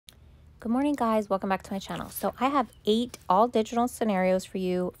Good morning, guys. Welcome back to my channel. So I have 8 all digital scenarios for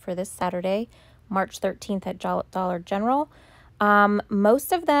you for this Saturday, March 13th at Dollar General.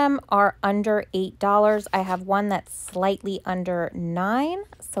 Most of them are under $8. I have one that's slightly under $9.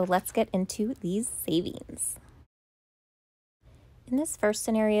 So let's get into these savings. In this first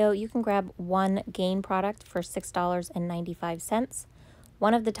scenario, you can grab one Gain product for $6.95,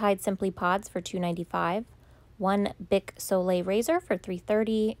 one of the Tide Simply Pods for $2.95, one Bic Soleil razor for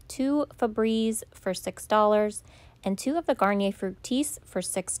 $3.30, 2 Febreze for $6, and 2 of the Garnier Fructis for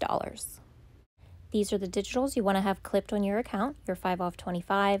 $6. These are the digitals you want to have clipped on your account. Your 5 off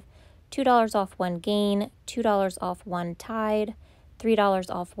 25, $2 off one Gain, $2 off one Tide, $3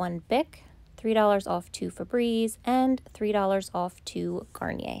 off one Bic, $3 off 2 Febreze, and $3 off 2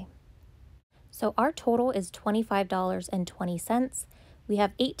 Garnier. So our total is $25.20. We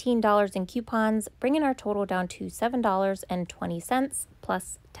have $18 in coupons, bringing our total down to $7.20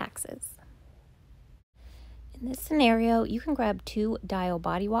 plus taxes. In this scenario, you can grab 2 Dial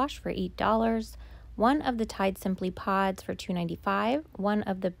body wash for $8, one of the Tide Simply Pods for $2.95, one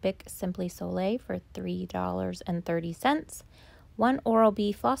of the Bic Simply Soleil for $3.30, one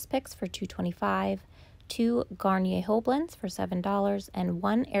Oral-B Floss Picks for $2.25, 2 Garnier Whole Blends for $7, and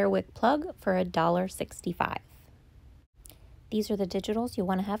 1 Air Wick Plug for $1.65. These are the digitals you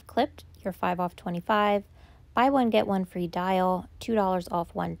want to have clipped. Your 5 off 25, buy one, get one free Dial, $2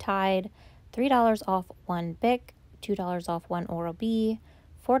 off one Tide, $3 off one Bic, $2 off one Oral-B,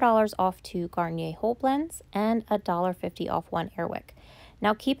 $4 off 2 Garnier Whole Blends, and $1.50 off one Air Wick.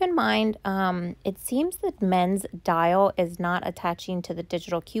 Now keep in mind, it seems that men's Dial is not attaching to the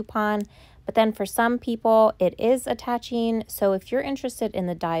digital coupon, but then for some people it is attaching. So if you're interested in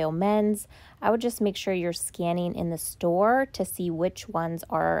the Dial men's, I would just make sure you're scanning in the store to see which ones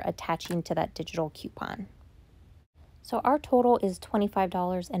are attaching to that digital coupon. So our total is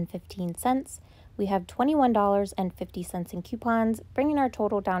 $25.15. We have $21.50 in coupons, bringing our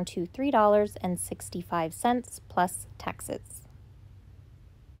total down to $3.65 plus taxes.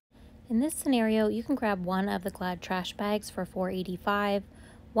 In this scenario, you can grab one of the Glad trash bags for $4.85,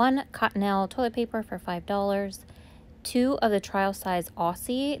 one Cottonelle toilet paper for $5, 2 of the trial size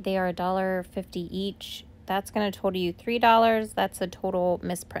Aussie. They are $1.50 each. That's going to total you $3. That's a total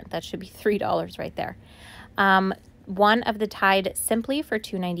misprint. That should be $3 right there. One of the Tide Simply for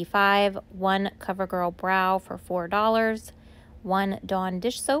 $2.95, one CoverGirl Brow for $4, one Dawn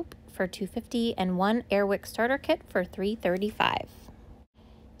dish soap for $2.50, and one Air Wick starter kit for $3.35.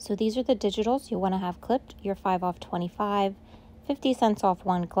 So these are the digitals you want to have clipped. Your 5 off 25, 50 cents off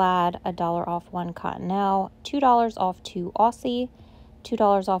one Glad, $1 off one Cottonelle, $2 off 2 Aussie,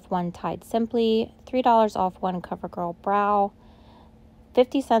 $2 off one Tide Simply, $3 off one CoverGirl Brow,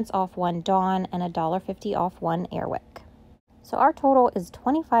 50 cents off one Dawn, and $1.50 off one Air Wick. So our total is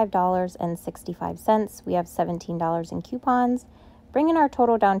 $25.65. We have $17 in coupons, bringing our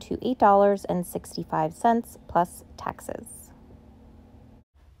total down to $8.65 plus taxes.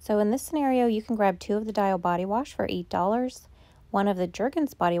 So in this scenario, you can grab 2 of the Dial body wash for $8, one of the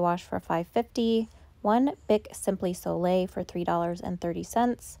Jergens body wash for $5.50, one Bic Simply Soleil for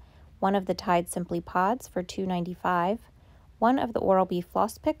 $3.30, one of the Tide Simply Pods for $2.95, one of the Oral-B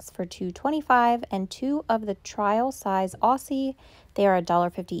Floss Picks for $2.25, and 2 of the trial size Aussie. They are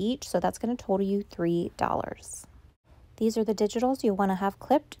 $1.50 each, so that's going to total you $3. These are the digitals you want to have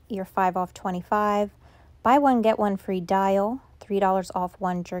clipped. Your 5 off 25, buy one, get one free Dial, $3 off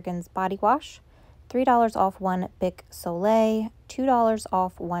one Jergens body wash, $3 off one Bic Soleil, $2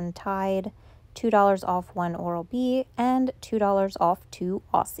 off one Tide, $2 off one Oral-B, and $2 off 2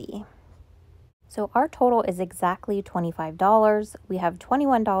 Aussie. So our total is exactly $25. We have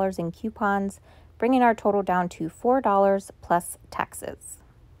 $21 in coupons, bringing our total down to $4 plus taxes.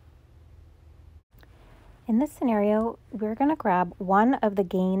 In this scenario, we're going to grab one of the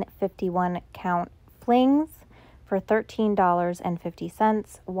Gain 51 count flings for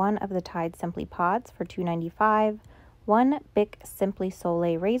 $13.50, one of the Tide Simply Pods for $2.95, one Bic Simply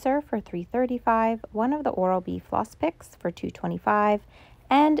Soleil razor for $3.35, one of the Oral-B Floss Picks for $2.25,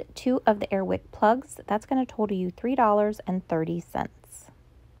 and 2 of the Air Wick plugs. That's going to total you $3.30.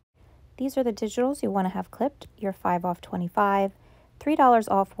 These are the digitals you want to have clipped. Your 5 off 25, $3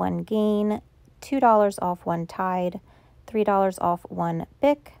 off one Gain, $2 off one Tide, $3 off one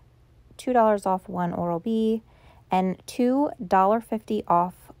Bic, $2 off one Oral-B, and $2.50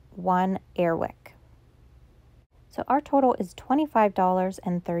 off one Air Wick. So our total is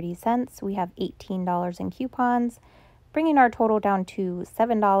 $25.30. We have $18 in coupons, bringing our total down to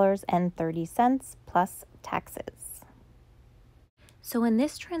 $7.30 plus taxes. So in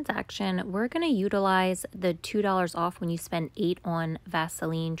this transaction, we're going to utilize the $2 off when you spend 8 on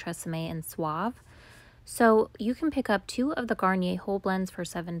Vaseline, Tresemme, and Suave. So you can pick up 2 of the Garnier Whole Blends for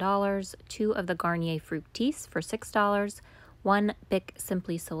 $7, 2 of the Garnier Fructis for $6, 1 Bic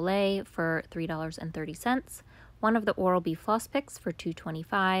Simply Soleil for $3.30, 1 of the Oral-B Floss Picks for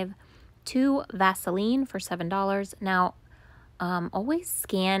 $2.25, 2 Vaseline for $7. Now, always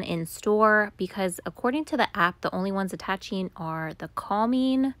scan in store because according to the app, the only ones attaching are the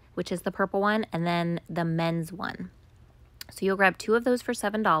Calmine, which is the purple one, and then the men's one. So you'll grab 2 of those for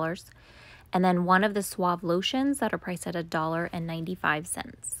 $7, and then 1 of the Suave lotions that are priced at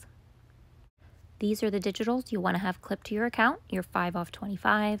 $1.95. These are the digitals you want to have clipped to your account. Your 5 off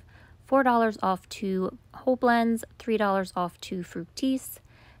 25, $4 off 2 Whole Blends, $3 off 2 Fructis,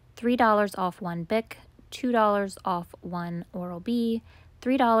 $3 off 1 Bic, $2 off 1 Oral-B,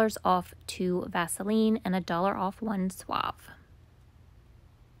 $3 off 2 Vaseline, and $1 off 1 Suave.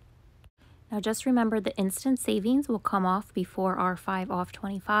 Now just remember the instant savings will come off before our 5 off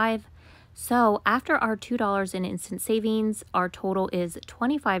 25. So after our $2 in instant savings, our total is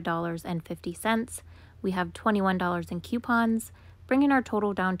 $25.50. We have $21 in coupons, bringing our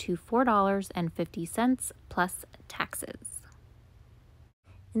total down to $4.50 plus taxes.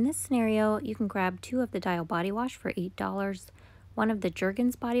 In this scenario, you can grab 2 of the Dial Body Wash for $8, 1 of the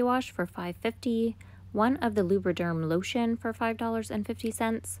Jergens Body Wash for $5.50, 1 of the Lubriderm Lotion for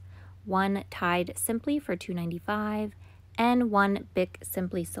 $5.50, 1 Tide Simply for $2.95, and 1 Bic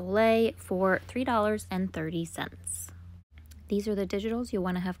Simply Soleil for $3.30. These are the digitals you'll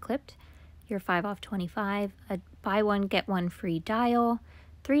want to have clipped. Your 5 off 25, a buy one, get one free dial,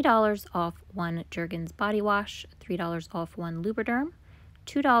 $3 off 1 Jergens Body Wash, $3 off 1 Lubriderm,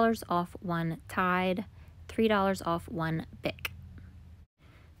 $2 off 1 Tide, $3 off 1 Bic.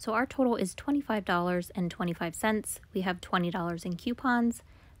 So our total is $25.25. We have $20 in coupons,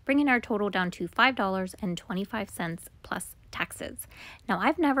 bringing our total down to $5.25 plus taxes. Now,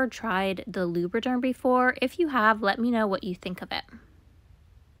 I've never tried the Lubriderm before. If you have, let me know what you think of it.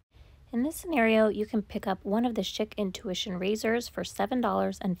 In this scenario, you can pick up 1 of the Schick Intuition razors for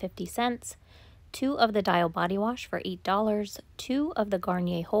 $7.50, 2 of the Dial Body Wash for $8, 2 of the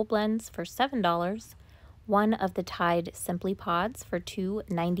Garnier Whole Blends for $7, 1 of the Tide Simply Pods for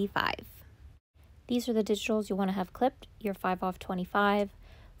 $2.95. These are the digitals you want to have clipped. Your 5 off 25,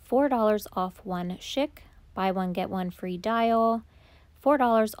 $4 off 1 Schick, buy one, get one free Dial,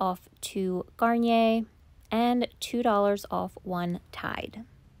 $4 off 2 Garnier, and $2 off 1 Tide.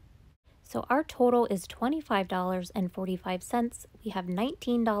 So our total is $25.45. We have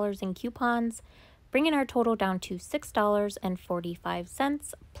 $19 in coupons, bringing our total down to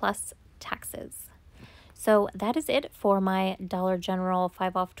 $6.45 plus taxes. So that is it for my Dollar General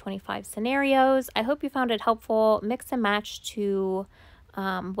 5 off 25 scenarios. I hope you found it helpful. Mix and match to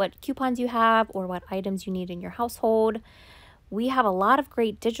what coupons you have or what items you need in your household. We have a lot of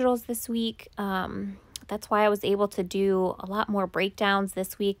great digitals this week. That's why I was able to do a lot more breakdowns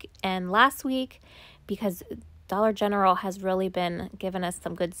this week and last week, because Dollar General has really been giving us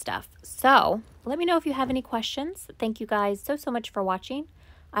some good stuff. So let me know if you have any questions. Thank you guys so much for watching.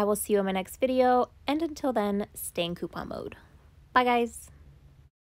 I will see you in my next video. And until then, stay in coupon mode. Bye guys.